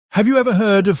Have you ever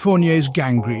heard of Fournier's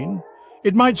gangrene?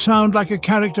 It might sound like a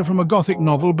character from a Gothic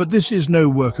novel, but this is no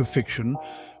work of fiction.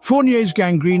 Fournier's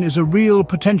gangrene is a real,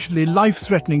 potentially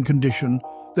life-threatening condition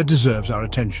that deserves our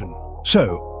attention.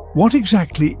 So, what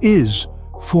exactly is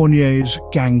Fournier's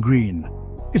gangrene?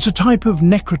 It's a type of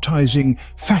necrotizing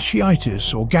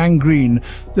fasciitis or gangrene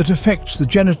that affects the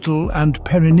genital and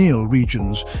perineal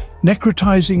regions.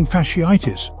 Necrotizing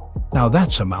fasciitis. Now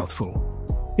that's a mouthful.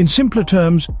 In simpler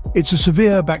terms, it's a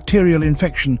severe bacterial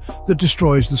infection that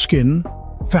destroys the skin,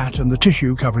 fat and the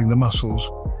tissue covering the muscles.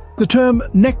 The term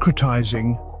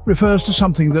necrotizing refers to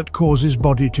something that causes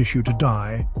body tissue to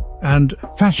die, and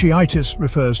fasciitis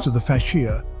refers to the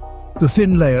fascia, the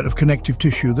thin layer of connective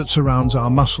tissue that surrounds our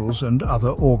muscles and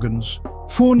other organs.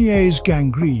 Fournier's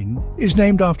gangrene is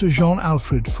named after Jean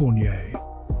Alfred Fournier,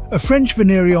 a French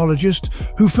venereologist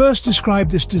who first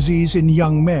described this disease in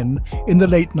young men in the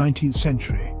late 19th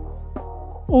century.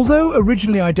 Although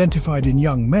originally identified in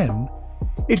young men,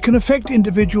 it can affect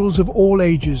individuals of all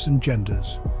ages and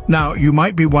genders. Now, you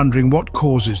might be wondering what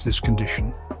causes this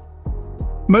condition.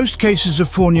 Most cases of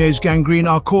Fournier's gangrene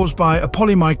are caused by a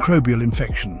polymicrobial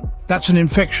infection. That's an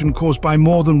infection caused by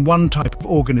more than one type of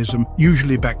organism,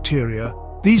 usually bacteria.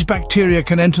 These bacteria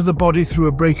can enter the body through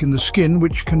a break in the skin,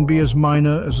 which can be as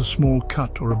minor as a small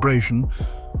cut or abrasion,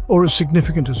 or as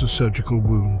significant as a surgical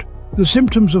wound. The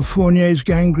symptoms of Fournier's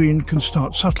gangrene can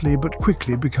start subtly but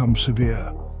quickly become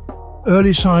severe.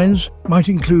 Early signs might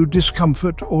include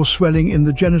discomfort or swelling in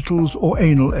the genitals or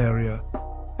anal area.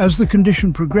 As the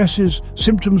condition progresses,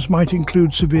 symptoms might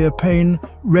include severe pain,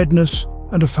 redness,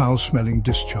 and a foul-smelling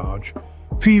discharge.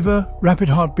 Fever, rapid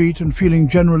heartbeat, and feeling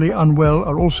generally unwell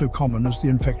are also common as the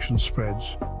infection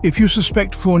spreads. If you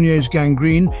suspect Fournier's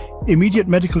gangrene, immediate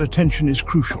medical attention is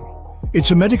crucial.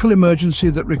 It's a medical emergency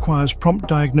that requires prompt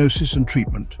diagnosis and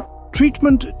treatment.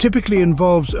 Treatment typically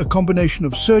involves a combination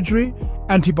of surgery,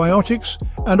 antibiotics,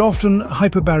 and often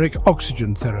hyperbaric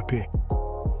oxygen therapy.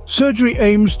 Surgery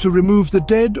aims to remove the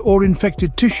dead or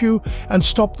infected tissue and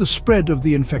stop the spread of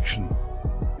the infection.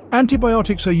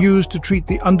 Antibiotics are used to treat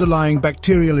the underlying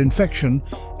bacterial infection,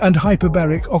 and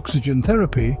hyperbaric oxygen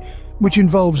therapy, which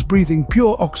involves breathing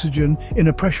pure oxygen in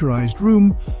a pressurized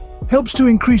room, helps to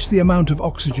increase the amount of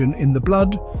oxygen in the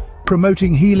blood,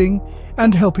 promoting healing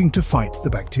and helping to fight the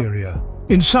bacteria.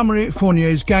 In summary,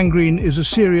 Fournier's gangrene is a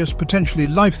serious, potentially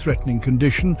life-threatening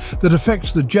condition that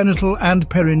affects the genital and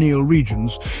perineal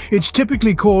regions. It's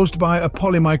typically caused by a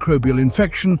polymicrobial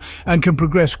infection and can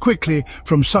progress quickly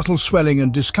from subtle swelling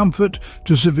and discomfort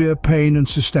to severe pain and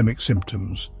systemic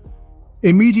symptoms.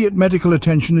 Immediate medical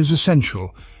attention is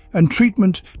essential, and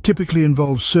treatment typically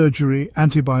involves surgery,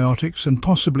 antibiotics, and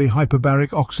possibly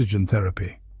hyperbaric oxygen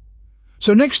therapy.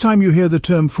 So next time you hear the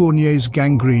term Fournier's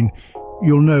gangrene,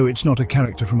 you'll know it's not a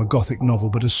character from a Gothic novel,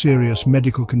 but a serious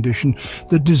medical condition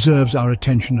that deserves our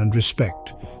attention and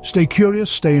respect. Stay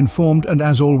curious, stay informed, and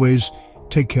as always,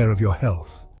 take care of your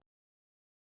health.